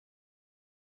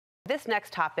This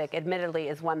next topic, admittedly,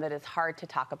 is one that is hard to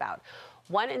talk about.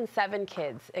 1 in 7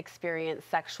 kids experience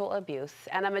sexual abuse,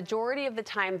 and a majority of the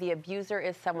time the abuser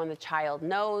is someone the child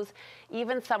knows,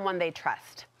 even someone they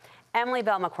trust. Emily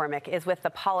Bell McCormick is with the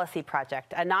Policy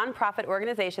Project, a nonprofit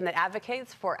organization that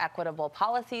advocates for equitable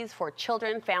policies for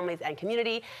children, families, and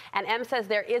community. And Em says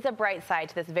there is a bright side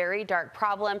to this very dark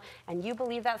problem, and you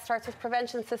believe that starts with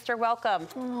prevention. Sister, welcome.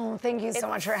 Oh, thank you so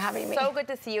much for having me. So good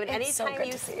to see you. And anytime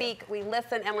you speak, we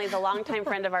listen. Emily's a longtime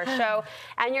friend of our show,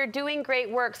 and you're doing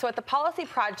great work. So at the Policy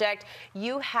Project,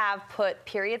 you have put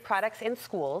period products in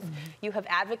schools. You have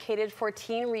advocated for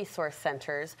teen resource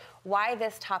centers. Why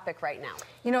this topic right now?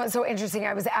 You know, it's so interesting.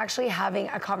 I was actually having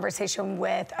a conversation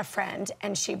with a friend,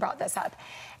 and she brought this up,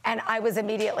 and I was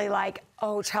immediately like,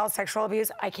 "Oh, child sexual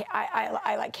abuse. I can't.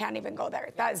 I can't even go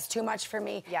there. That is too much for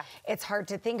me. Yeah, it's hard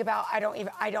to think about. I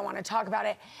don't want to talk about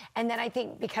it." And then I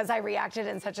think because I reacted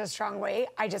in such a strong way,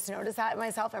 I just noticed that in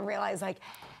myself and realized, like,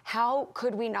 how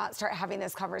could we not start having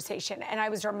this conversation? And I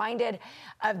was reminded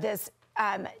of this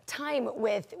time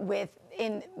with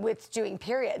doing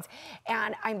periods,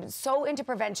 and I'm so into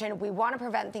prevention. We want to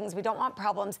prevent things. We don't want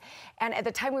problems. And at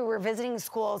the time we were visiting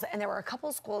schools, and there were a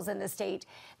couple schools in the state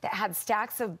that had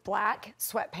stacks of black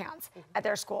sweatpants at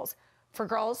their schools for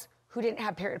girls who didn't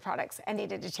have period products and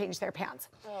needed to change their pants.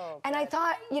 And I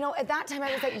thought, you know, at that time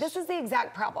I was like, this is the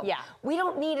exact problem. Yeah. We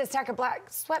don't need a stack of black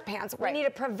sweatpants. We need to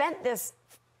prevent this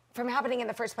from happening in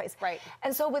the first place. Right.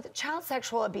 And so with child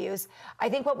sexual abuse, I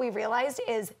think what we realized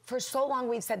is for so long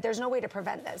we've said there's no way to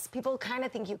prevent this. People kind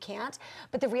of think you can't,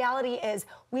 but the reality is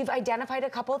we've identified a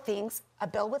couple of things, a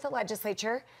bill with the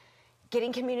legislature,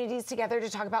 getting communities together to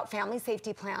talk about family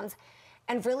safety plans,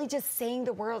 and really just saying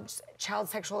the word child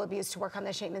sexual abuse to work on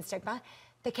the shame and stigma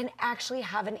that can actually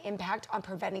have an impact on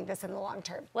preventing this in the long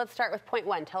term. Let's start with point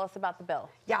 1. Tell us about the bill.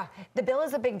 Yeah, the bill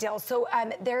is a big deal. So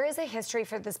there is a history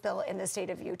for this bill in the state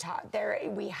of Utah.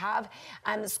 We have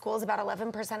schools, about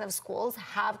 11% of schools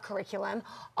have curriculum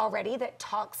already that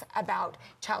talks about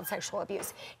child sexual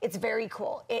abuse. It's very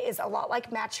cool. It is a lot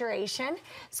like maturation.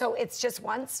 So it's just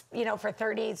once, you know, for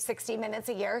 30, 60 minutes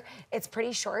a year. It's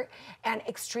pretty short and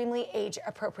extremely age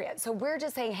appropriate. So we're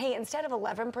just saying, hey, instead of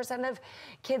 11% of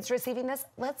kids receiving this,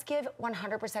 let's give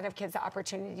 100% of kids the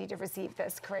opportunity to receive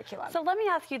this curriculum. So let me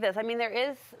ask you this. I mean, there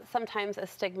is sometimes a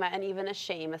stigma and even a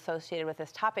shame associated with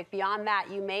this topic. Beyond that,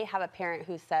 you may have a parent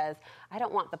who says, I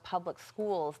don't want the public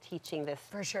schools teaching this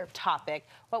topic.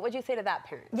 What would you say to that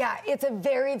parent? Yeah, it's a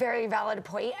very, very valid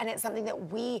point, and it's something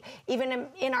that we, even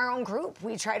in our own group,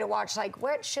 we try to watch, like,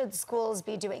 what should schools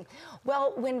be doing?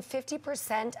 Well, when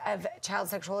 50% of child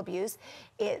sexual abuse,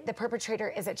 the perpetrator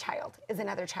is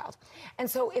another child. And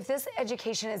so if this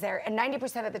education is there, and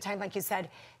 90% of the time, like you said,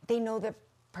 they know the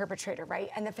perpetrator, right?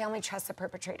 And the family trusts the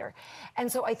perpetrator.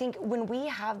 And so I think when we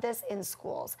have this in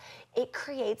schools, it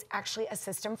creates actually a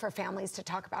system for families to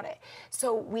talk about it.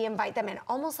 So we invite them in,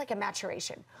 almost like a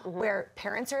maturation, where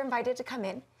parents are invited to come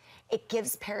in. It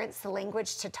gives parents the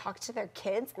language to talk to their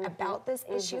kids about this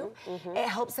issue. It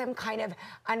helps them kind of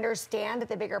understand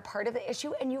the bigger part of the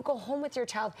issue, and you go home with your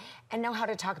child and know how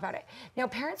to talk about it. Now,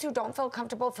 parents who don't feel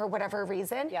comfortable for whatever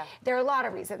reason, there are a lot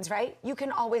of reasons, right? You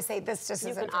can always say this just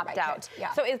isn't for my kid.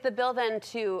 Yeah. So is the bill then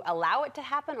to allow it to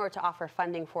happen or to offer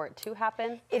funding for it to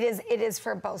happen? It is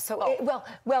for both. So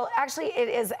well, actually, it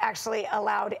is actually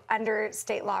allowed under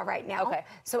state law right now. Okay.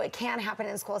 So it can happen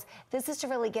in schools. This is to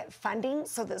really get funding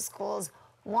so that schools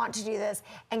want to do this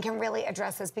and can really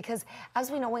address this, because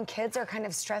as we know, when kids are kind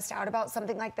of stressed out about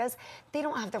something like this, they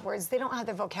don't have the words, they don't have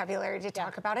the vocabulary to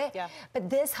talk about it. But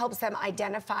this helps them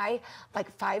identify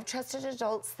like 5 trusted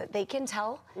adults that they can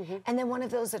tell, and then one of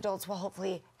those adults will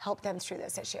hopefully help them through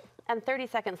this issue. And 30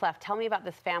 seconds left. Tell me about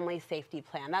this family safety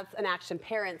plan. That's an action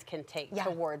parents can take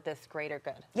toward this greater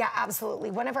good. Yeah,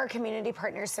 absolutely. One of our community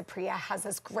partners, Supriya, has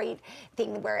this great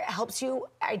thing where it helps you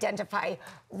identify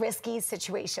risky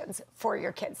situations for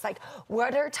your kids. Like,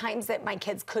 what are times that my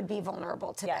kids could be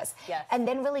vulnerable to this? And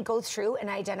then really go through and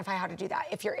identify how to do that.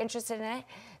 If you're interested in it,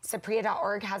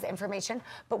 Supriya.org has information,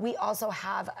 but we also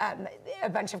have a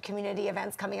bunch of community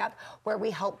events coming up where we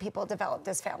help people develop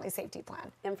this family safety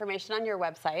plan. Information on your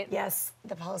website. Yes,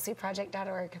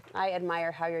 thepolicyproject.org. I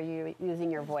admire how you're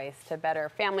using your voice to better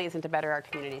families and to better our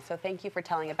community. So thank you for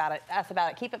telling us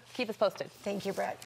about it. Keep us posted. Thank you, Brett.